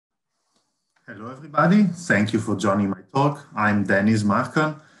Hello, everybody. Thank you for joining my talk. I'm Denis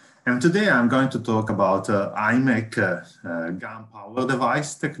Marcon, and today I'm going to talk about Imec GaN power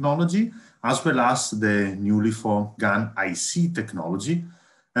device technology, as well as the newly formed GaN-IC technology,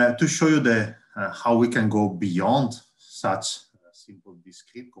 to show you how we can go beyond such a simple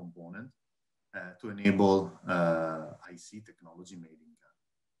discrete component to enable IC technology made in GaN.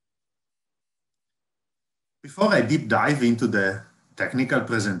 Before I deep dive into the technical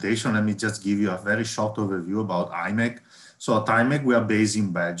presentation, let me just give you a very short overview about Imec. So at Imec, we are based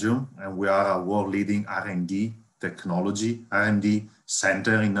in Belgium, and we are a world-leading R&D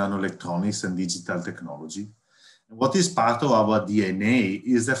center in nanoelectronics and digital technology. And what is part of our DNA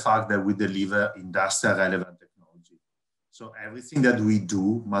is the fact that we deliver industrial relevant technology. So everything that we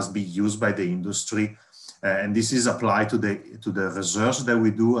do must be used by the industry, and this is applied to the research that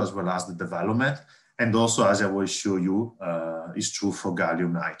we do as well as the development. And also, as I will show you, is true for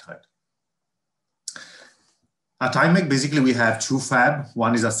gallium nitride. At Imec, basically, we have two fabs.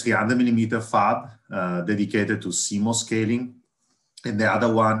 One is a 300 millimeter fab dedicated to CMOS scaling. And the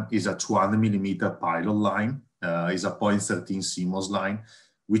other one is a 200 millimeter pilot line, is a 0.13 CMOS line,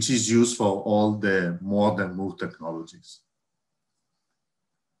 which is used for all the more than Moore technologies.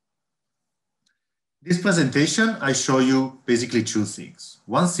 This presentation, I show you basically two things.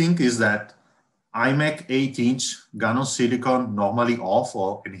 One thing is that Imec 8-inch GaN-on-silicon normally off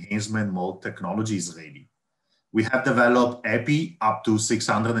or enhancement mode technology is ready. We have developed EPI up to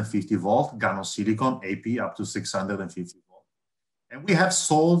 650 volt, GaN-on-silicon EPI up to 650 volt. And we have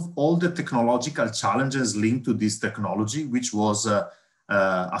solved all the technological challenges linked to this technology, which was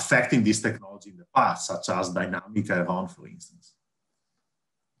affecting this technology in the past, such as dynamic iron, for instance.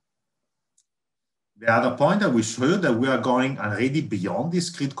 The other point I will show you that we are going already beyond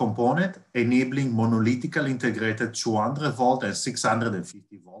discrete component, enabling monolithically integrated 200 volt and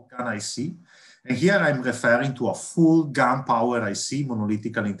 650 volt GaN-IC. And here I'm referring to a full GaN power IC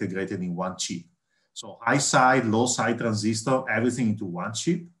monolithically integrated in one chip. So high side, low side transistor, everything into one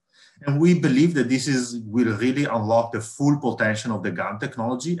chip. And we believe that this will really unlock the full potential of the GaN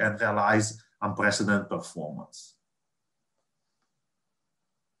technology and realize unprecedented performance.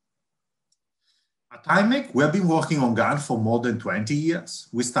 At Imec, we have been working on GaN for more than 20 years.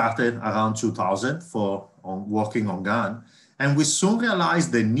 We started around 2000 working on GaN, and we soon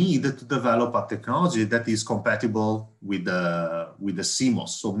realized the need to develop a technology that is compatible with the CMOS,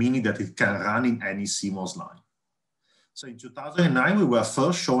 so meaning that it can run in any CMOS line. So in 2009, we were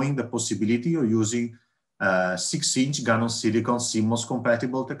first showing the possibility of using 6-inch GaN-on-silicon CMOS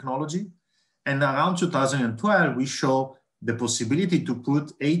compatible technology. And around 2012, we showed the possibility to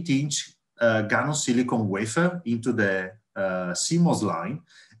put 8-inch GaN-on-silicon wafer into the CMOS line,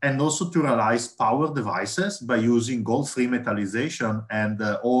 and also to realize power devices by using gold-free metallization and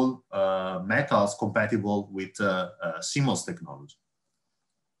all metals compatible with CMOS technology.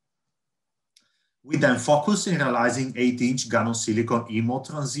 We then focused in realizing 8-inch GaN-on-silicon EMO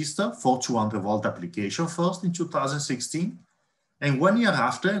transistor for 200 volt application first in 2016. And 1 year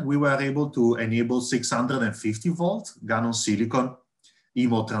after, we were able to enable 650 volt GaN-on-silicon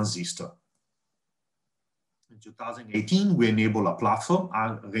EMO transistor. In 2018, we enabled a platform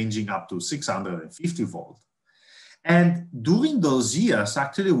ranging up to 650 volt. And during those years,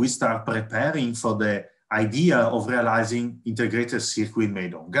 actually, we start preparing for the idea of realizing integrated circuit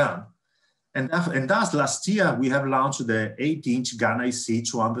made on GaN. And thus, last year, we have launched the 8-inch GaN-IC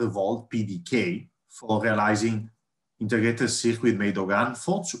 200 volt PDK for realizing integrated circuit made on GaN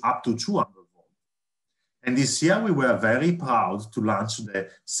for up to 200 volt. And this year, we were very proud to launch the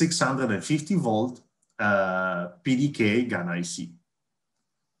 650 volt PDK GaN-IC.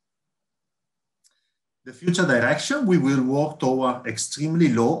 The future direction, we will work toward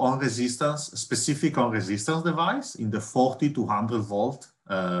extremely low on resistance, specific on resistance device in the 40 to 100 volt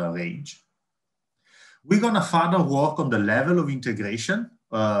range. We're going to further work on the level of integration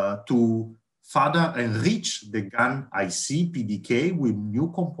to further enrich the GaN-IC PDK with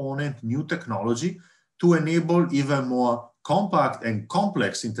new component, new technology to enable even more compact and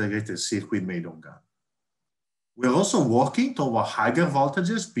complex integrated circuit made on GaN. We're also working toward higher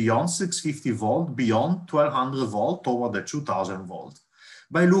voltages beyond 650 volt, beyond 1200 volt, toward the 2000 volt,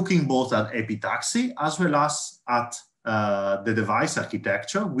 by looking both at epitaxy as well as at the device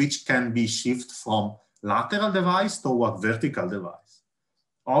architecture, which can be shifted from lateral device toward vertical device,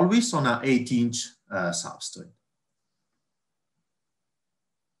 always on an 8-inch substrate.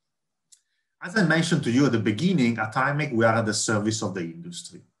 As I mentioned to you at the beginning, at Imec, we are at the service of the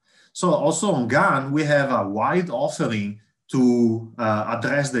industry. So also on GaN, we have a wide offering to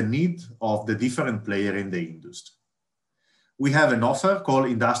address the need of the different players in the industry. we have an offer called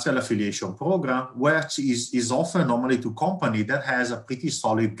Industrial Affiliation Program, which is offered normally to company that has a pretty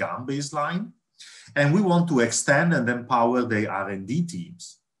solid GaN baseline, and we want to extend and empower their R&D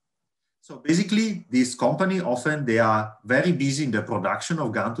teams. So basically, this company often they are very busy in the production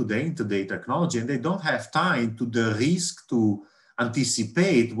of GaN today in today's technology, and they don't have time to the risk to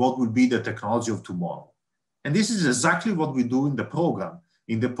anticipate what will be the technology of tomorrow. And this is exactly what we do in the program.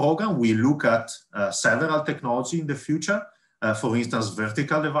 In the program, we look at several technologies in the future. For instance,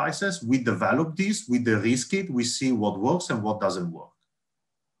 vertical devices. We develop this, we de-risk it, we see what works and what doesn't work.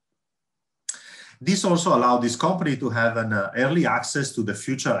 This also allows this company to have an early access to the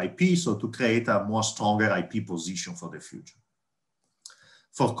future IP, so to create a more stronger IP position for the future.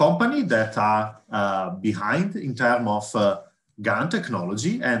 For companies that are behind in terms of GaN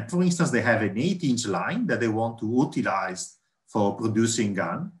technology, and for instance, they have an 8-inch line that they want to utilize for producing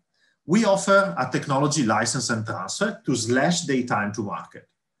GaN, we offer a technology license and transfer to slash their time to market.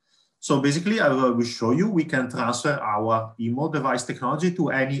 So basically, I will show you, we can transfer our EMO device technology to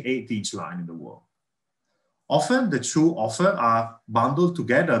any 8-inch line in the world. Often the two offers are bundled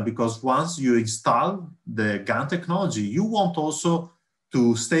together because once you install the GaN technology, you want also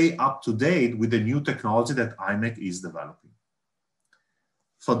to stay up to date with the new technology that Imec is developing.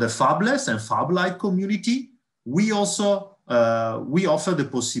 For the fabless and fab-lite community, we also we offer the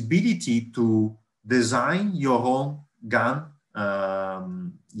possibility to design your own GaN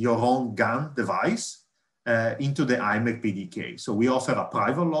device into the Imec PDK. So we offer a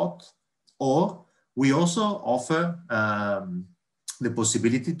private lot, or we also offer the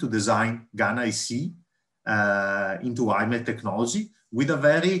possibility to design GaN-IC into Imec technology with a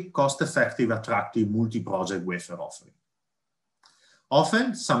very cost-effective, attractive multi-project wafer offering.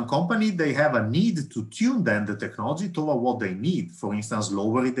 Often, some companies, they have a need to tune then the technology toward what they need. For instance,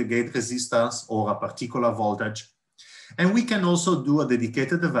 lowering the gate resistance or a particular voltage. And we can also do a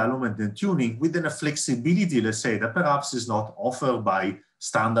dedicated development and tuning within a flexibility, let's say, that perhaps is not offered by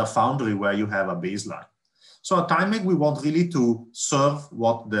standard foundry where you have a baseline. So at Imec, we want really to serve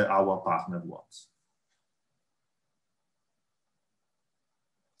what our partner wants.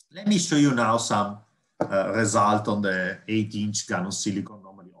 Let me show you now some result on the 8-inch GaN-on-silicon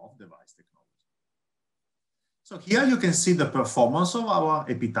normally off-device technology. So here you can see the performance of our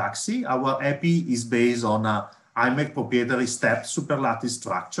epitaxy. Our epi is based on a Imec proprietary step superlattice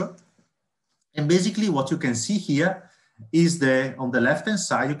structure. And basically what you can see here is on the left-hand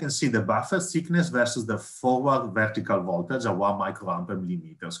side, you can see the buffer thickness versus the forward vertical voltage at 1 microamp per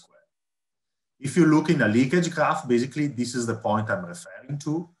millimeter square. If you look in a leakage graph, basically this is the point I'm referring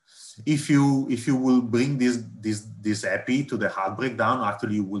to. If you will bring this epi to the hard breakdown,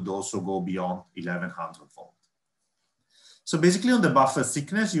 actually you would also go beyond 1100 volt. So basically on the buffer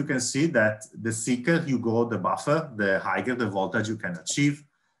thickness, you can see that the thicker you go the buffer, the higher the voltage you can achieve.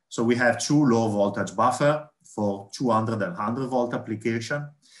 So we have two low voltage buffer for 200 and 100 volt application.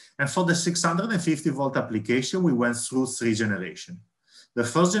 And for the 650 volt application, we went through 3 generations. The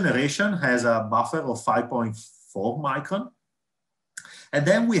first generation has a buffer of 5.4 micron. And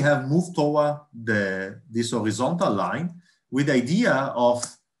then we have moved toward this horizontal line with the idea of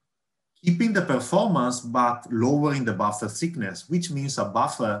keeping the performance but lowering the buffer thickness, which means a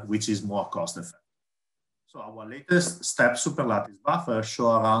buffer which is more cost effective. So our latest step superlattice buffer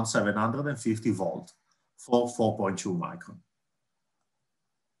show around 750 volt for 4.2 micron.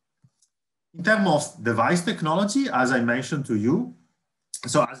 In terms of device technology, as I mentioned to you,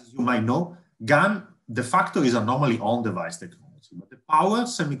 so as you might know, GaN de facto is a normally on-device technology. But the power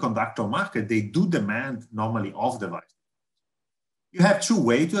semiconductor market, they do demand normally off-device. You have 2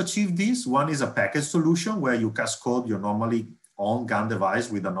 ways to achieve this. One is a package solution where you cascade your normally on GaN device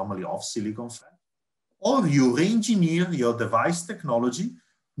with a normally off silicon FET. Or you re-engineer your device technology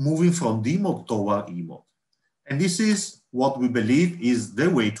moving from D-mode toward E-mode. And this is what we believe is the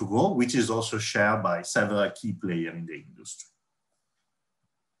way to go, which is also shared by several key players in the industry.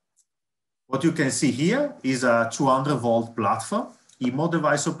 What you can see here is a 200 volt platform, E-mode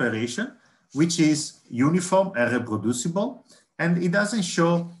device operation, which is uniform and reproducible, and it doesn't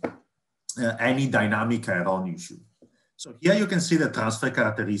show any dynamic error issue. So here you can see the transfer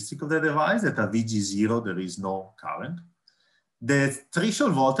characteristic of the device that at VG0 there is no current. The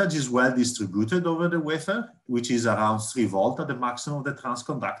threshold voltage is well distributed over the wafer, which is around 3 volt at the maximum of the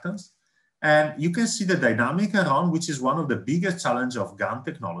transconductance. And you can see the dynamic error, which is one of the biggest challenges of GaN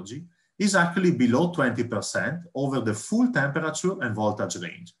technology, is actually below 20% over the full temperature and voltage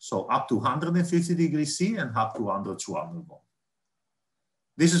range. So up to 150 degrees C and up to under 200 volt.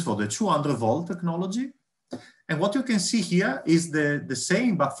 This is for the 200 volt technology. And what you can see here is the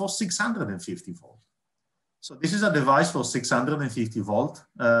same, but for 650 volt. So this is a device for 650 volt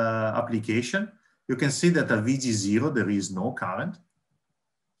application. You can see that at VG0, there is no current.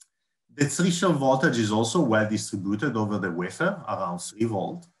 The threshold voltage is also well distributed over the wafer, around 3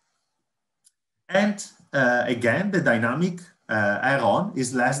 volt. And again, the dynamic iron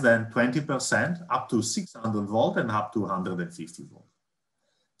is less than 20%, up to 600 volt and up to 150 volt.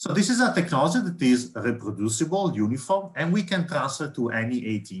 So this is a technology that is reproducible, uniform, and we can transfer to any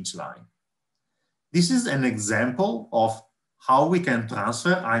 8-inch line. This is an example of how we can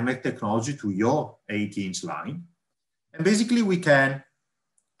transfer Imec technology to your 8-inch line. And basically, we can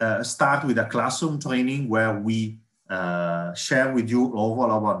start with a classroom training where we share with you all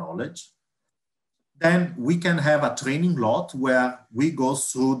our knowledge. Then we can have a training lot where we go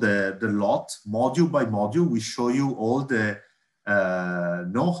through the lot, module by module. We show you all the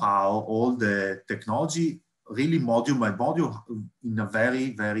know-how, all the technology, really module by module in a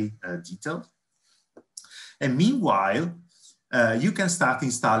very, very detailed. And meanwhile, you can start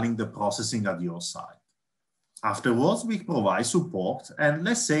installing the processing at your side. Afterwards, we provide support. And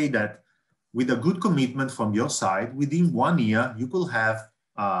let's say that with a good commitment from your side, within 1 year, you will have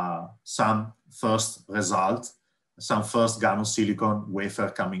some first result, some first GaN-on-silicon wafer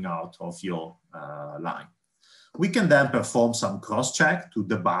coming out of your line. We can then perform some cross-check to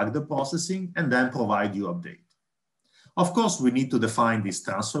debug the processing and then provide you update. Of course, we need to define this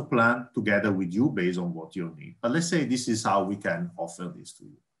transfer plan together with you based on what you need. But let's say this is how we can offer this to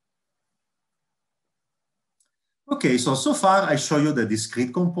you. Okay, so far I show you the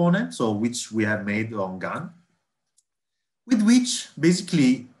discrete component, so which we have made on GaN, with which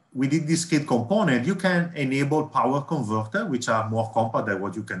basically with the discrete component, you can enable power converter, which are more compact than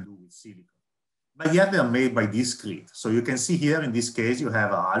what you can do with silicon. But yet they are made by discrete. So you can see here in this case, you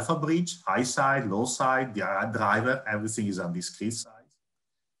have an alpha bridge, high side, low side, the driver, everything is on discrete size.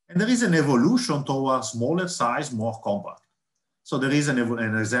 And there is an evolution towards smaller size, more compact. So there is an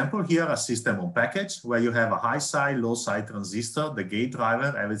example here, a system on package, where you have a high side, low side transistor, the gate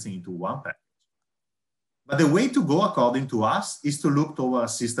driver, everything into one package. But the way to go, according to us, is to look toward a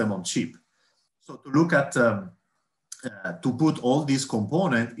system on chip. So to look at, to put all these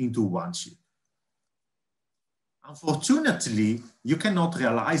components into one chip. Unfortunately, you cannot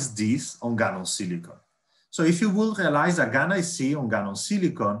realize this on GaN-on-silicon. So if you will realize a GaN-IC on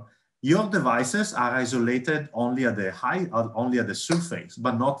GaN-on-silicon, your devices are isolated only at the surface,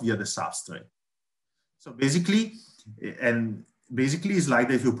 but not via the substrate. So basically, it's like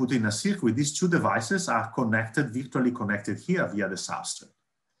that if you put in a circuit, these two devices are connected, virtually connected here via the substrate,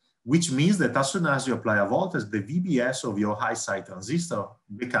 which means that as soon as you apply a voltage, the VBS of your high side transistor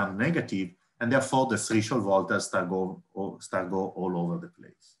becomes negative, and therefore the threshold voltage start go all over the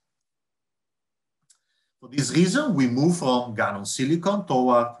place. For this reason, we move from GaN-on-silicon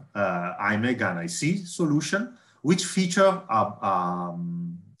toward Imec GaN-IC solution, which feature a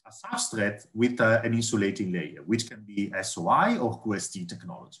substrate with an insulating layer, which can be SOI or QST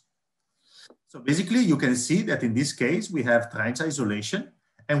technology. So basically, you can see that in this case, we have trench isolation,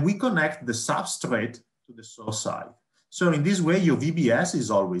 and we connect the substrate to the source side. So in this way, your VBS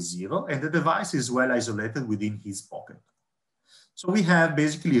is always 0, and the device is well isolated within his pocket. So we have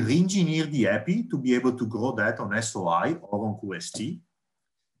basically re-engineered the epi to be able to grow that on SOI or on QST.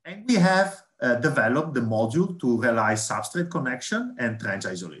 And we have developed the module to realize substrate connection and trench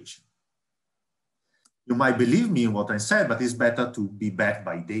isolation. You might believe me in what I said, but it's better to be backed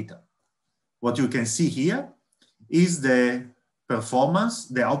by data. What you can see here is the performance,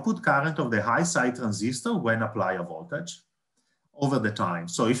 the output current of the high side transistor when apply a voltage over the time.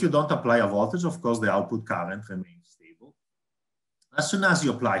 So if you don't apply a voltage, of course, the output current remains stable. As soon as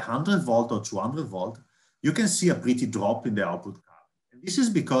you apply 100 volt or 200 volt, you can see a pretty drop in the output current. And this is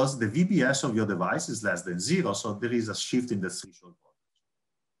because the VBS of your device is less than 0, so there is a shift in the threshold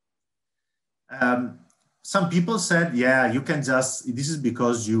voltage. Some people said, yeah, you can just, this is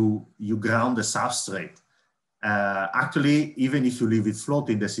because you ground the substrate. Actually, even if you leave it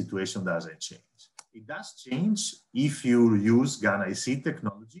floating, the situation doesn't change. It does change if you use GaN-IC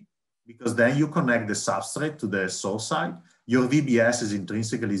technology, because then you connect the substrate to the source side. Your VBS is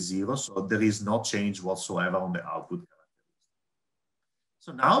intrinsically 0, so there is no change whatsoever on the output characteristics.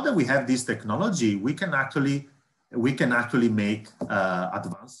 So now that we have this technology, we can actually make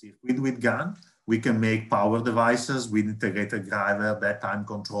advanced circuit with GaN. We can make power devices with integrated driver, that time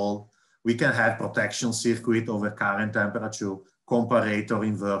control. We can have protection circuit over current, temperature, comparator,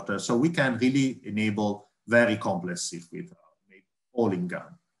 inverter. So we can really enable very complex circuit made all in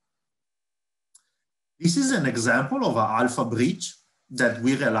GaN. This is an example of an alpha bridge that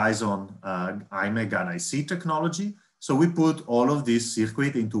we realize on Imec GaN-IC technology. So we put all of this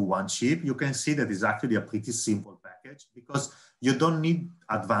circuit into one chip. You can see that it's actually a pretty simple package because you don't need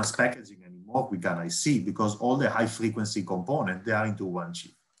advanced packaging anymore with GaN-IC because all the high frequency components, they are into one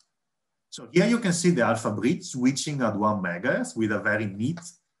chip. So here you can see the alpha bridge switching at 1 megahertz with a very neat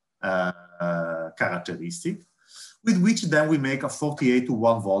characteristic, with which then we make a 48 to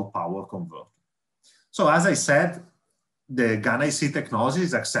 1 volt power converter. So as I said, the GaN-IC technology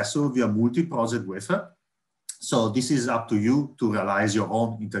is accessible via multi-project wafer. So this is up to you to realize your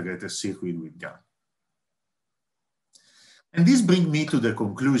own integrated circuit with GaN. And this brings me to the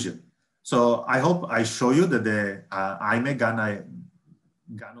conclusion. So I hope I show you that the Imec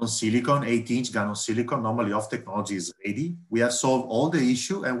GaN-on-silicon, 8-inch GaN-on-silicon, normally off technology is ready. We have solved all the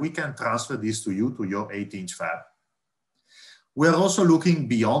issue and we can transfer this to you, to your 8-inch fab. We are also looking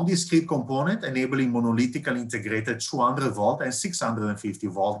beyond discrete component, enabling monolithically integrated 200 volt and 650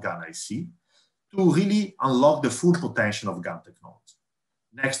 volt GaN-IC to really unlock the full potential of GaN technology.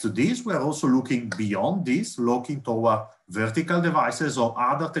 Next to this, we are also looking beyond this, looking toward vertical devices or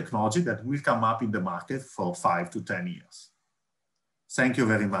other technology that will come up in the market for 5 to 10 years. Thank you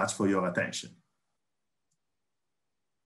very much for your attention.